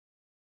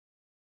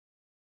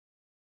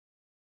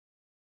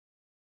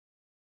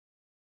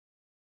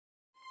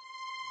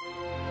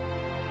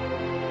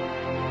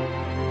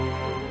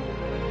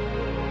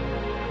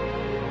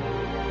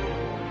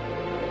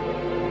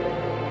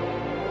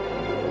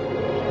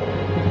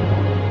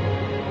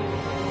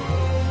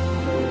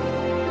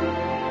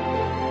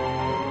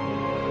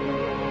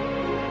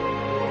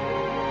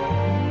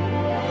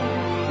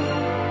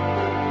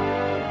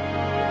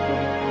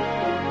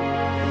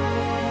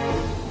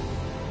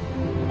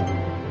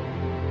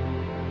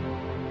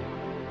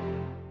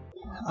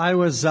I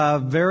was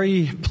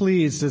very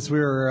pleased as we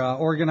were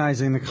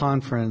organizing the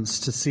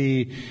conference to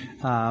see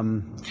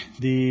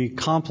the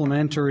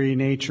complementary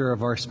nature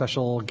of our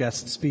special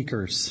guest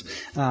speakers.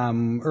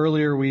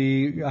 Earlier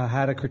we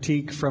had a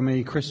critique from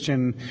a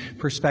Christian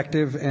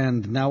perspective,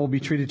 and now we'll be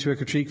treated to a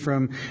critique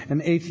from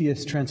an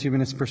atheist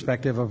transhumanist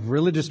perspective of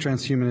religious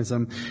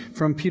transhumanism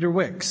from Peter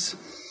Wicks.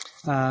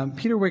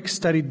 Peter Wicks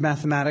studied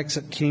mathematics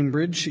at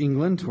Cambridge,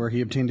 England, where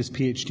he obtained his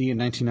PhD in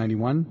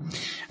 1991.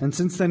 And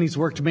since then, he's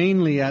worked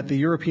mainly at the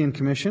European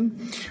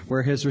Commission,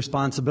 where his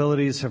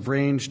responsibilities have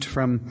ranged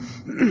from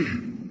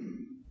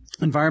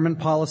environment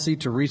policy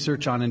to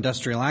research on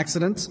industrial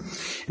accidents.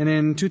 And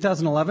in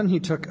 2011, he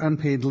took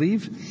unpaid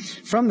leave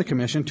from the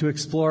Commission to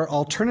explore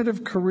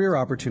alternative career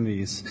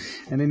opportunities.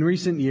 And in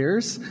recent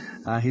years,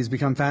 he's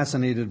become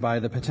fascinated by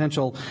the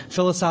potential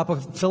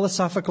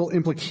philosophical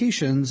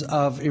implications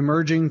of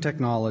emerging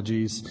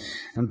technologies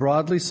and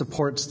broadly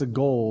supports the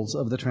goals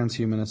of the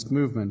transhumanist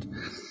movement.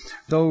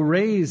 Though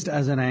raised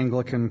as an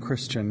Anglican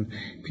Christian,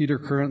 Peter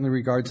currently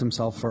regards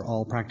himself for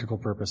all practical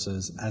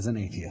purposes as an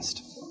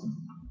atheist.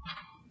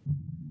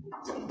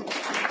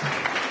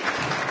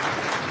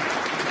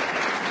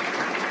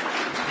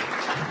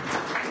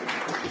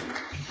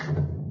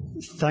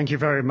 Thank you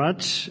very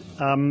much.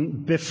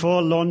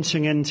 Before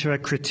launching into a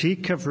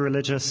critique of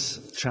religious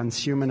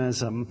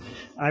transhumanism,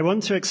 I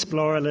want to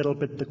explore a little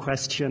bit the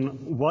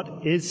question,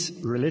 what is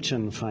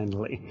religion,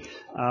 finally?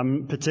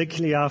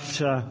 Particularly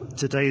after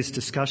today's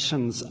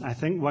discussions, I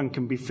think one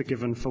can be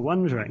forgiven for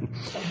wondering.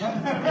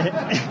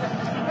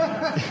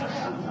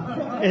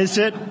 Is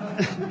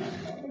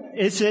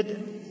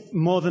it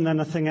more than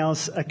anything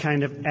else a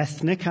kind of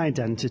ethnic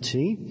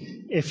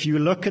identity? If you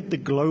look at the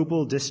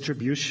global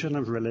distribution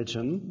of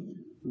religion,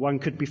 one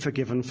could be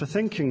forgiven for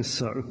thinking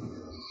so.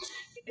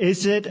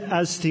 Is it,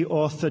 as the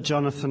author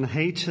Jonathan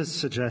Haidt has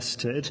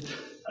suggested,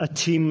 a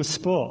team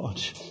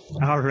sport?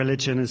 Our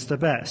religion is the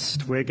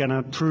best. We're going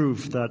to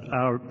prove that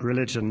our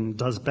religion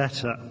does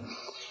better.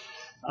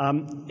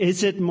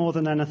 Is it more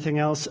than anything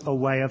else a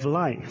way of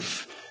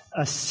life?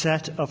 A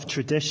set of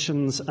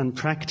traditions and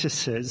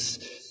practices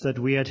that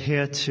we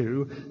adhere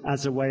to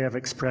as a way of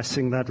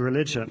expressing that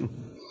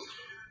religion?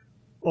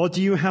 Or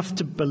do you have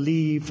to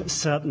believe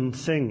certain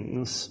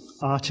things,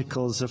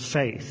 articles of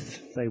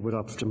faith, they would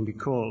often be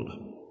called?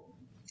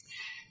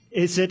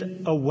 Is it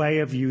a way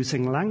of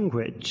using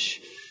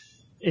language?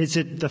 Is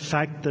it the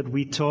fact that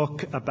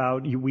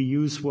we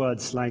use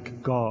words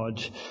like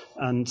God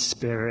and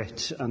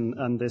spirit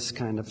and this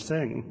kind of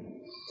thing?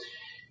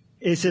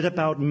 Is it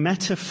about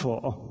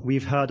metaphor?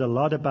 We've heard a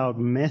lot about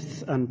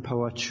myth and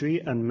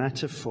poetry and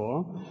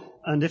metaphor.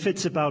 And if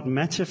it's about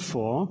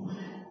metaphor,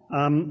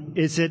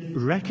 is it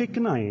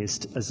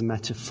recognized as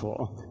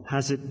metaphor?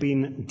 Has it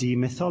been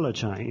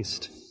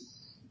demythologized?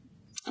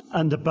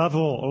 And above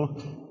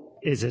all,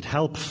 is it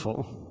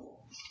helpful?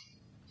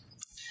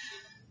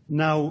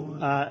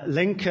 Now,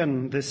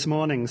 Lincoln this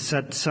morning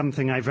said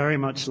something I very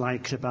much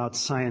liked about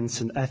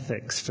science and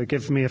ethics.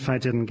 Forgive me if I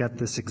didn't get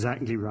this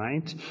exactly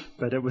right,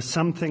 but it was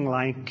something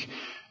like,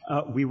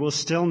 we will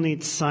still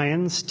need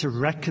science to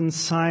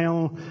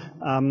reconcile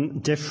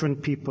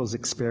different people's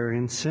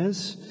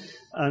experiences,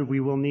 and we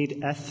will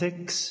need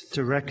ethics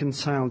to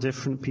reconcile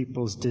different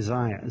people's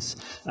desires.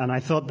 And I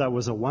thought that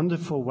was a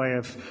wonderful way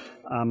of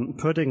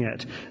putting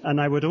it.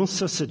 And I would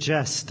also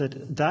suggest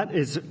that that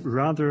is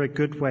rather a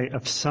good way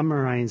of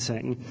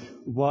summarizing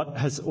what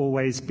has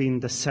always been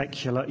the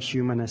secular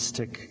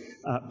humanistic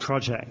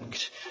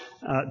project.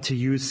 To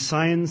use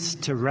science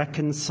to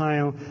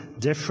reconcile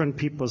different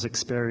people's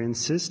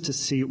experiences, to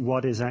see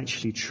what is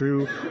actually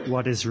true,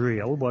 what is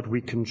real, what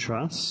we can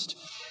trust.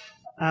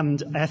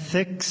 And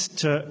ethics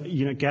to,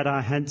 get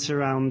our heads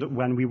around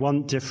when we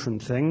want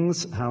different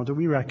things, how do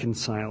we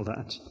reconcile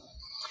that?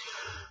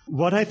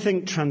 What I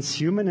think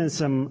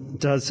transhumanism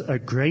does a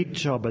great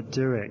job at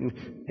doing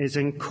is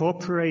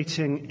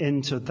incorporating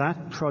into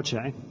that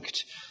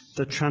project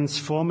the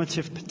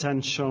transformative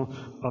potential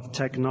of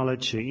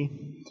technology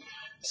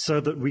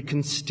so that we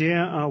can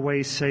steer our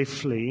way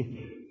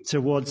safely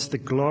towards the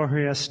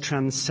glorious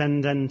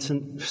transcendent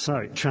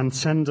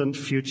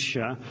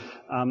future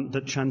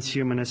that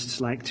transhumanists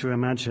like to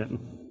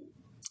imagine.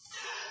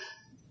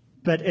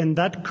 But in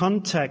that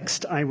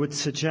context, I would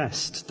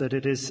suggest that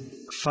it is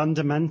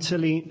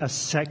fundamentally a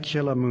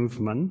secular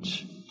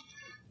movement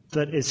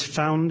that is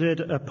founded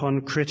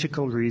upon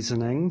critical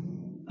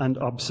reasoning and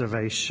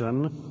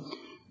observation,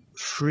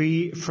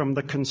 free from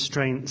the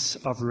constraints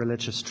of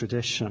religious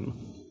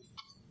tradition.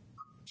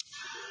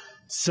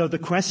 So the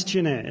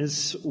question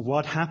is,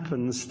 what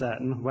happens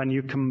then when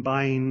you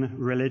combine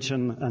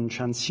religion and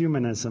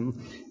transhumanism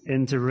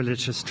into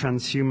religious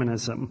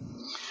transhumanism?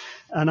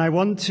 And I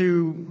want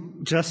to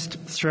just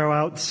throw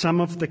out some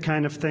of the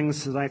kind of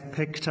things that I've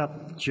picked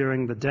up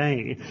during the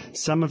day,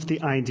 some of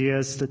the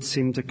ideas that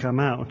seem to come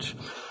out.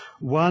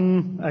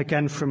 One,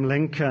 again from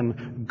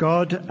Lincoln,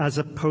 God as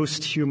a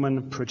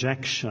post-human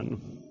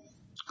projection.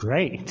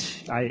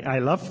 Great. I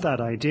love that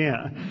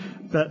idea.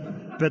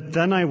 But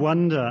then I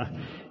wonder,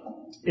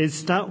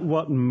 Is that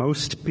what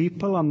most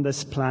people on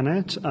this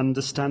planet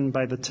understand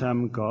by the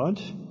term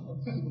God?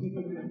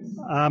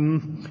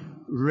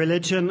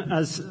 Religion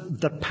as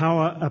the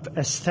power of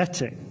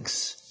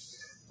aesthetics.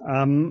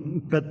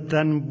 But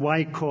then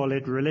why call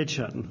it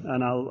religion?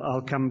 And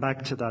I'll come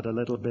back to that a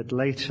little bit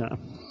later.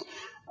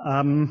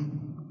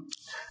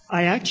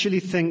 I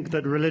actually think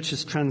that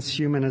religious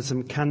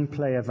transhumanism can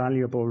play a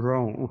valuable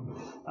role,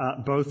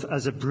 both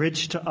as a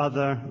bridge to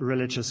other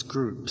religious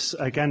groups,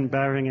 again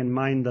bearing in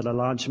mind that a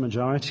large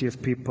majority of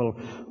people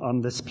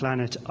on this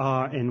planet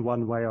are in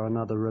one way or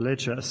another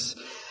religious,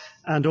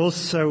 and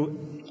also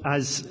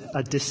as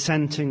a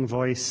dissenting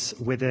voice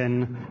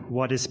within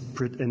what is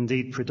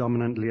indeed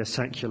predominantly a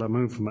secular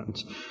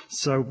movement.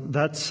 So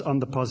that's on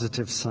the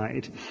positive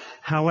side.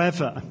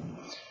 However,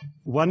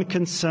 one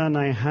concern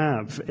I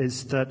have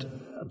is that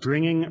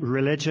bringing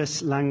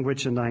religious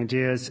language and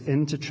ideas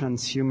into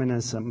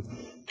transhumanism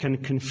can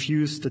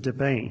confuse the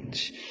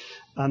debate,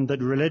 and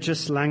that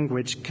religious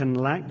language can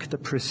lack the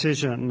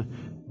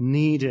precision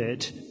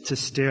needed to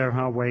steer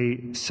our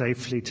way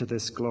safely to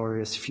this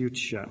glorious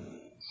future.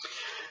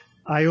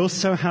 I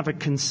also have a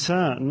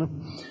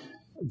concern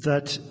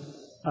that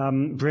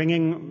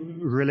bringing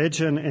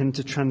religion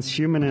into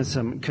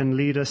transhumanism can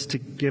lead us to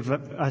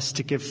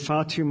give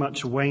far too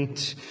much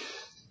weight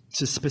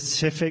to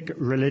specific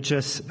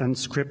religious and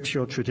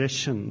scriptural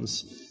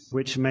traditions,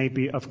 which may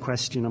be of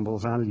questionable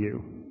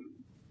value.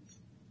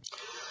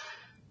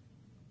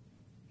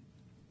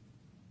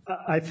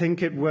 I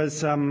think it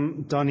was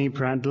Donnie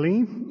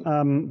Bradley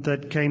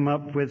that came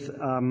up with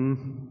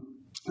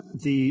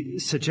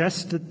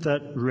suggested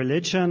that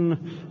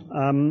religion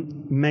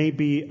may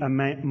be a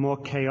more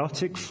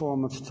chaotic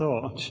form of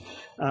thought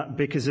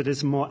because it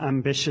is more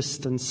ambitious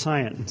than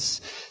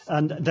science.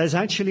 And there's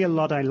actually a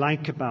lot I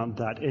like about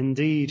that.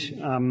 Indeed,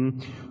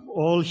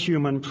 all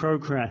human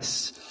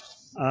progress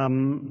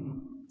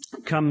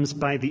comes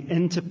by the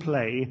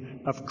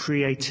interplay of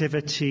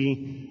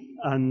creativity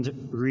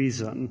and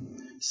reason.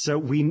 So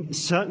we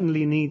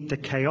certainly need the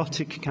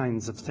chaotic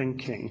kinds of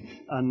thinking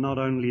and not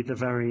only the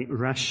very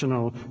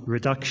rational,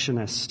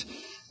 reductionist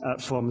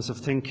forms of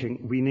thinking.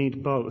 We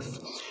need both.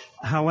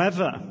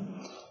 However,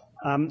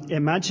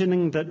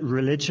 imagining that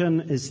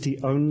religion is the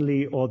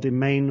only or the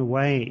main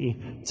way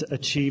to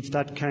achieve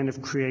that kind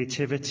of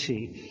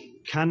creativity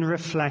can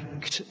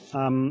reflect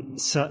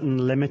certain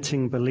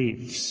limiting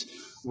beliefs,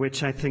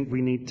 which I think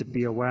we need to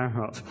be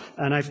aware of.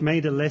 And I've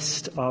made a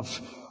list of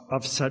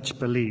such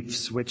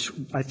beliefs, which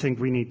I think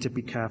we need to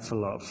be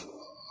careful of.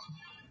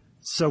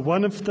 So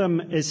one of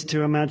them is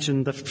to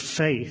imagine that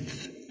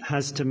faith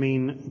has to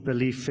mean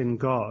belief in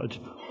God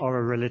or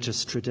a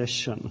religious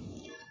tradition.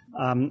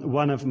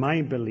 One of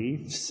my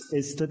beliefs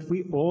is that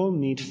we all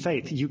need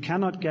faith. You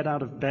cannot get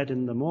out of bed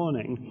in the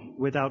morning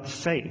without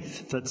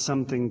faith that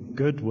something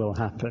good will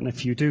happen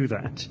if you do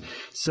that.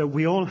 So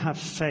we all have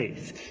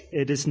faith.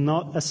 It is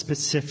not a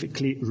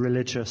specifically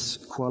religious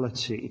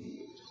quality.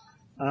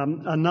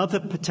 Another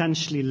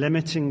potentially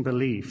limiting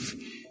belief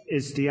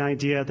is the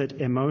idea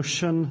that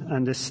emotion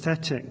and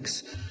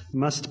aesthetics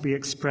must be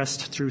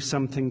expressed through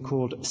something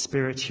called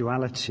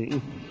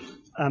spirituality,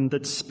 and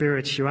that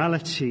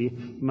spirituality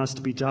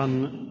must be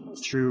done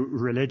through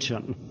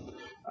religion.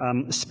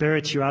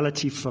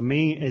 Spirituality for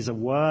me is a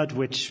word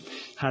which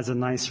has a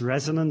nice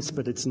resonance,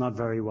 but it's not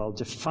very well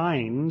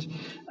defined.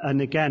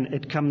 And again,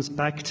 it comes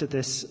back to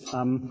this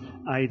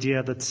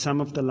idea that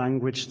some of the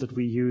language that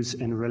we use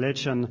in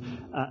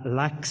religion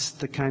lacks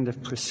the kind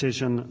of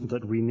precision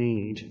that we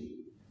need.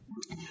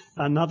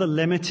 Another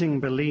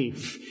limiting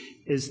belief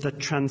is that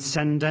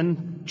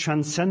transcendent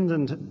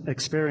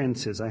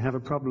experiences, I have a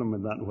problem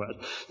with that word,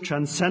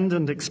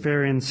 transcendent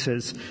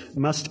experiences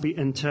must be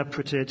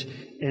interpreted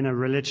in a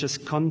religious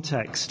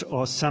context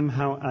or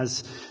somehow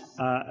as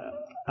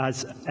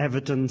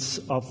evidence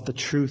of the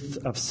truth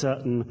of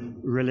certain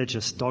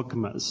religious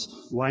dogmas.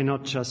 Why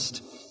not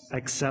just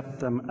accept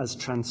them as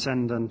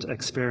transcendent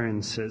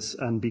experiences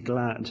and be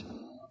glad?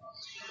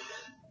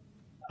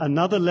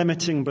 Another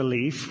limiting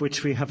belief,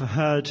 which we have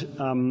heard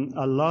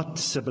a lot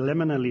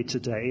subliminally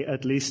today,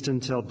 at least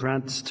until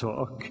Brad's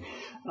talk,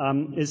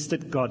 is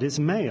that God is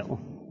male.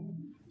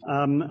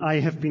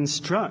 I have been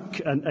struck,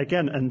 and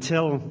again,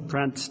 until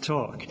Brad's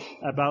talk,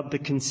 about the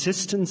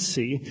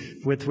consistency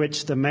with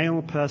which the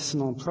male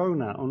personal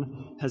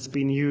pronoun has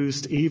been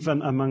used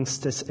even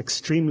amongst this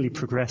extremely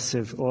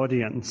progressive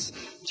audience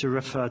to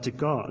refer to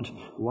God.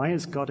 Why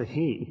is God a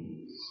he?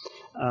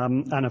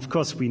 And of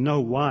course, we know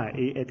why.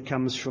 It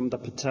comes from the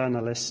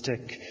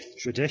paternalistic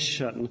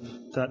tradition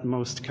that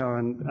most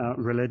current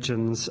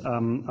religions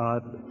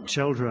are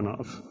children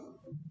of.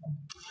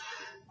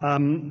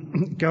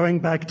 Going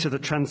back to the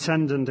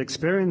transcendent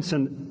experience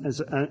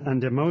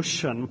and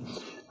emotion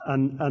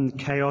and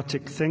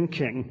chaotic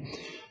thinking,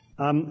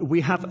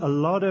 we have a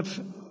lot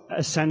of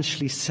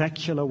essentially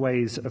secular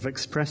ways of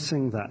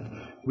expressing that.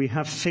 We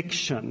have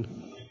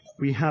fiction,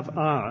 we have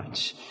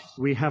art,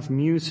 we have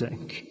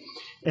music.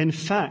 In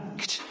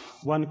fact,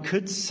 one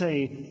could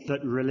say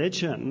that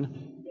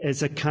religion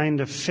is a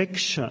kind of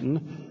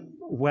fiction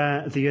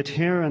where the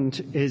adherent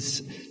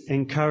is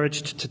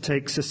encouraged to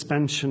take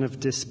suspension of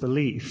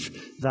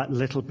disbelief that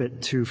little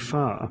bit too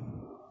far.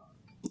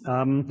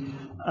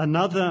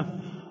 Another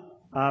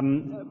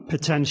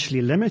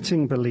potentially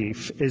limiting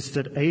belief is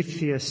that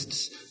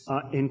atheists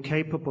are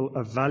incapable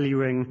of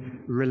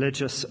valuing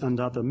religious and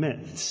other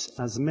myths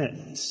as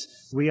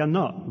myths. We are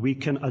not. We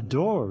can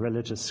adore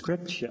religious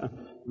scripture.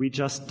 We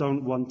just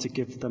don't want to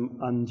give them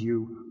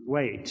undue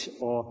weight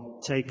or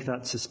take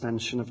that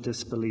suspension of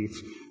disbelief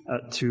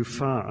too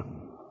far.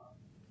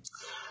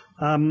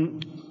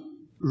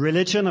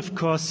 Religion, of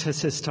course,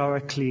 has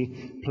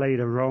historically played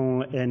a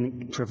role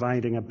in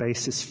providing a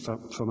basis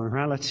for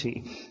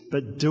morality,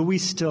 but do we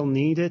still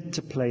need it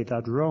to play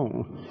that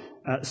role?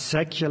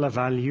 Secular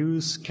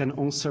values can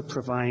also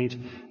provide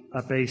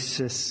a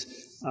basis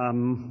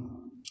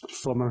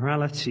for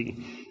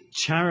morality.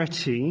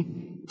 Charity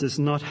does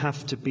not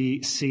have to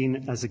be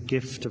seen as a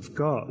gift of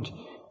God.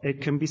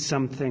 It can be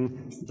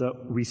something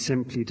that we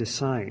simply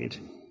decide.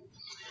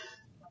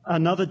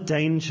 Another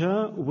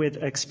danger with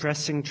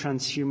expressing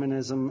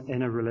transhumanism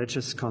in a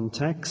religious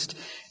context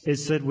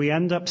is that we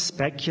end up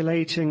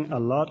speculating a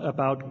lot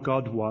about what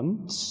God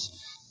wants,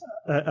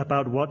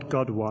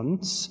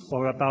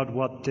 or about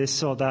what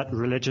this or that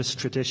religious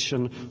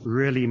tradition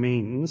really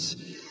means,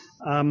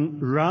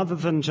 rather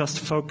than just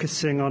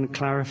focusing on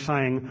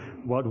clarifying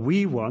what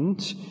we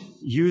want,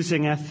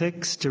 using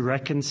ethics to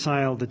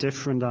reconcile the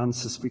different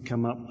answers we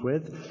come up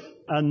with,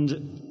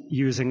 and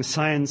using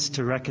science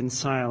to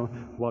reconcile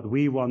what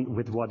we want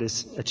with what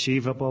is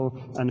achievable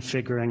and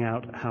figuring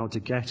out how to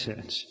get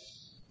it.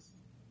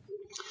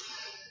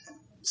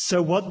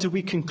 So what do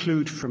we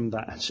conclude from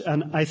that?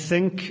 And I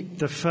think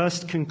the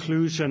first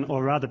conclusion,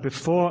 or rather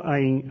before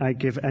I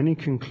give any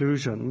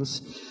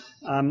conclusions,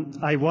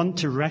 I want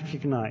to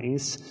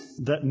recognize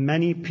that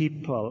many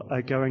people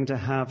are going to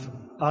have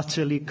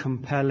utterly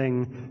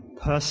compelling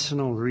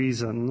personal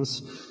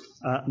reasons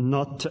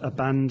not to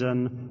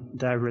abandon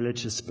their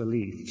religious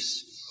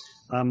beliefs.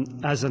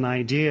 As an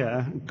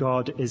idea,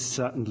 God is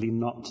certainly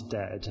not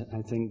dead.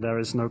 I think there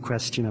is no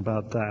question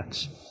about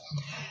that.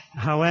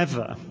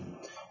 However,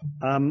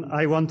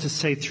 I want to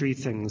say three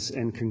things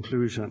in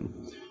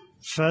conclusion.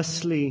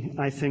 Firstly,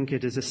 I think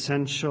it is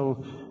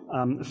essential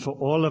for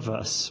all of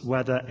us,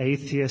 whether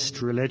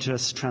atheist,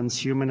 religious,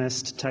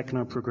 transhumanist,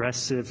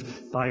 techno-progressive,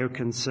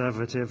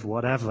 bioconservative,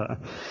 whatever,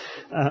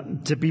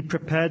 to be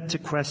prepared to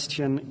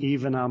question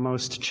even our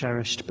most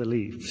cherished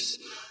beliefs.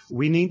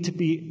 We need to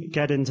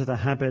get into the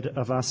habit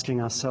of asking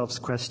ourselves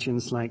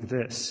questions like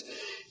this.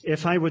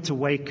 If I were to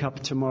wake up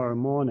tomorrow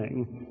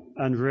morning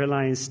and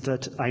realize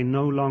that I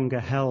no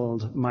longer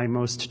held my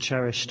most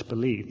cherished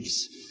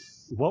beliefs,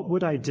 what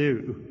would I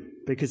do?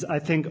 Because I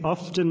think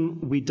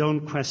often we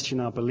don't question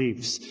our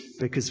beliefs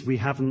because we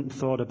haven't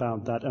thought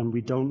about that and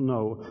we don't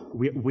know.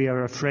 We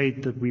are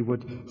afraid that we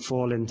would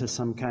fall into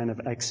some kind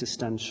of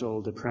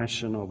existential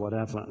depression or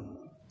whatever.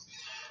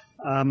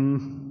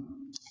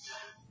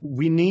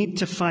 We need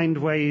to find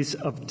ways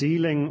of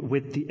dealing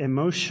with the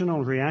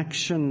emotional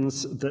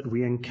reactions that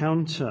we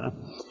encounter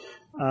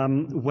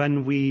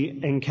when we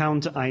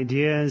encounter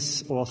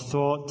ideas or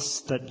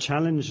thoughts that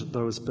challenge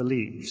those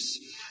beliefs.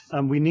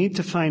 And we need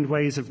to find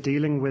ways of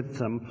dealing with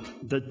them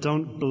that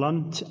don't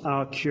blunt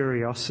our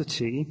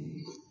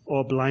curiosity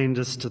or blind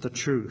us to the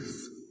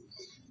truth.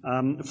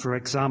 For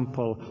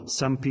example,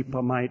 some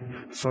people might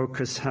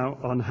focus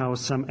on how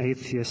some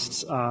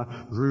atheists are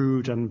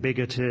rude and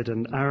bigoted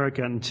and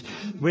arrogant,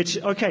 which,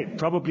 okay,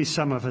 probably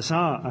some of us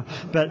are,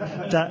 but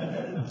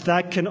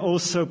that can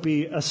also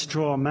be a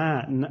straw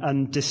man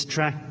and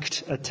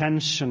distract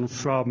attention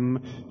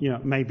from,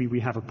 maybe we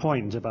have a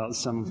point about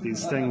some of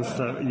these things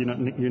that,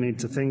 you need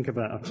to think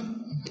about.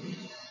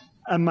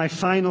 And my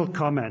final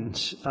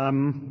comment,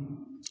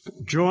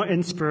 draw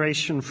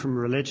inspiration from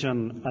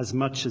religion as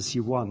much as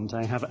you want.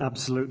 I have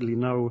absolutely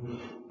no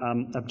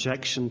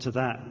objection to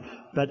that.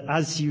 But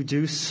as you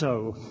do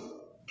so,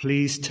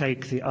 please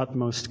take the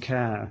utmost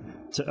care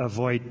to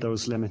avoid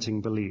those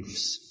limiting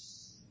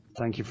beliefs.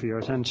 Thank you for your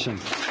attention.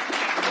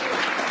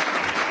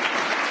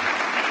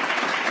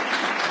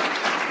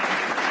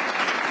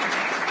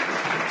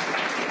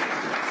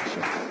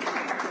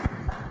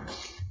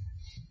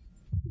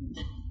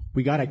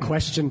 We got a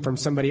question from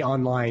somebody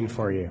online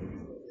for you.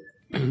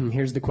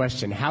 Here's the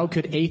question. How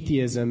could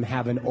atheism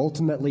have an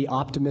ultimately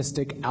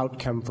optimistic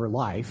outcome for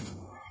life?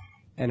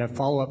 And a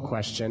follow-up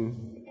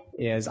question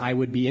is, I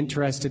would be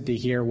interested to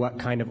hear what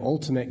kind of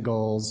ultimate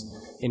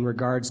goals in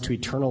regards to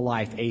eternal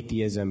life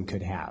atheism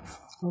could have.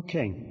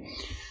 Okay.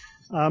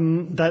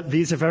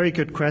 These are very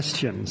good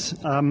questions.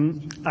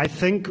 I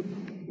think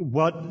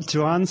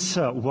to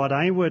answer, what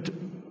I would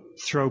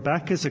throw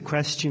back as a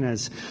question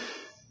is,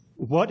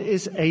 what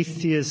is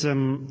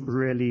atheism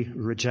really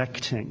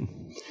rejecting?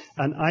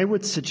 And I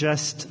would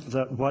suggest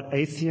that what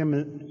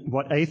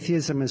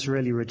atheism is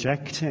really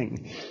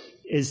rejecting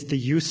is the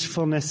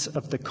usefulness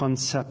of the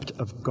concept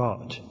of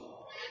God.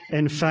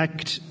 In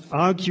fact,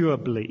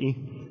 arguably,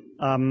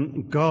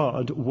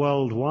 God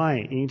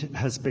worldwide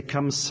has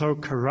become so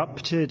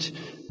corrupted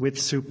with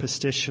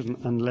superstition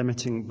and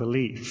limiting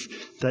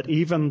belief, that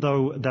even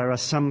though there are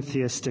some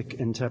theistic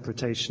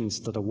interpretations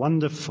that are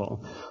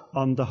wonderful,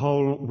 on the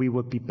whole, we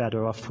would be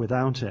better off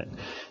without it.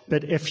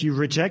 But if you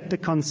reject the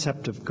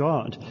concept of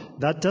God,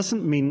 that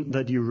doesn't mean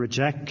that you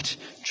reject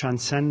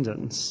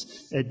transcendence.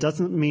 It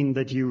doesn't mean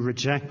that you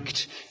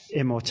reject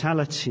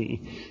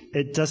immortality.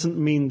 It doesn't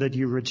mean that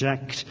you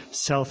reject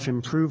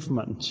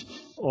self-improvement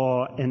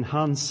or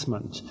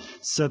enhancement.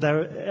 So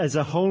there is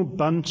a whole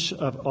bunch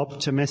of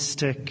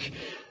optimistic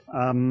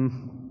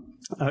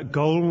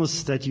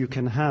goals that you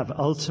can have,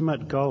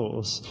 ultimate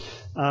goals.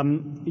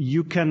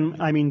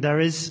 There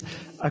is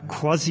a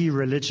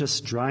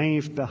quasi-religious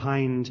drive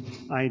behind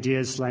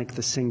ideas like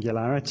the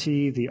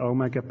singularity, the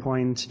omega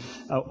point,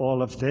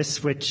 all of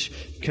this, which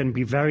can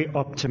be very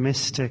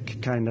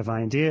optimistic kind of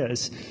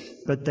ideas,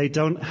 but they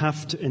don't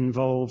have to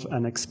involve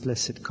an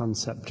explicit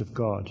concept of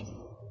God. If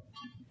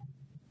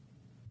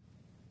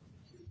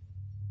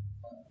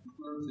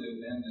we were to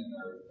abandon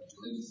our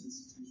religious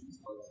institutions,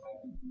 what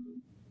type of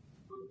group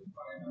would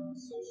define our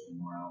social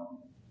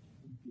morality?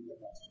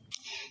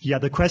 Yeah,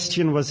 the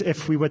question was,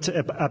 if we were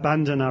to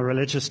abandon our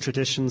religious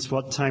traditions,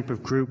 what type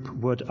of group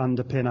would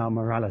underpin our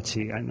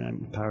morality?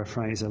 And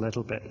paraphrase a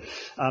little bit.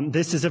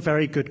 This is a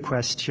very good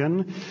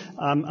question.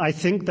 I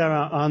think there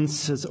are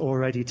answers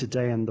already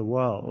today in the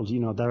world.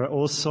 There are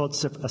all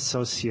sorts of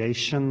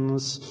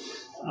associations,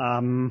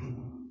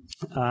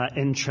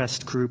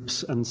 interest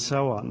groups, and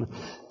so on,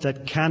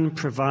 that can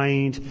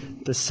provide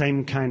the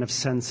same kind of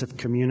sense of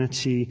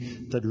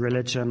community that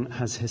religion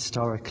has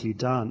historically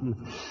done.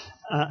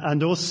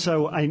 And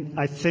also,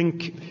 I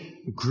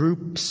think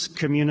groups,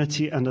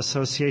 community, and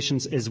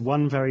associations is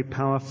one very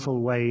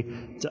powerful way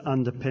to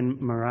underpin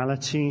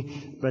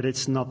morality, but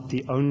it's not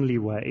the only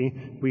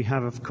way. We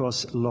have, of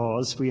course,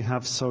 laws. We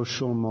have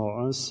social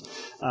mores.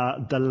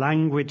 The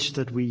language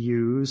that we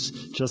use,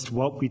 just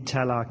what we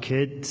tell our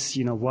kids,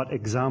 what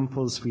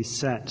examples we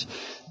set.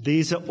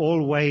 These are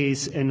all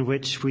ways in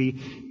which we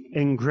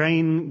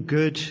ingrain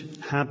good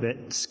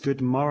habits, good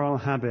moral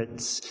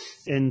habits,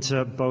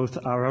 into both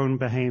our own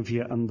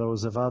behavior and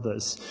those of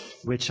others,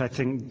 which I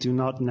think do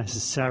not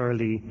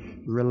necessarily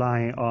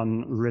rely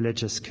on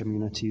religious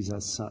communities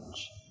as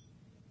such.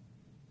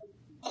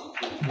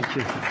 Thank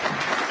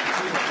you.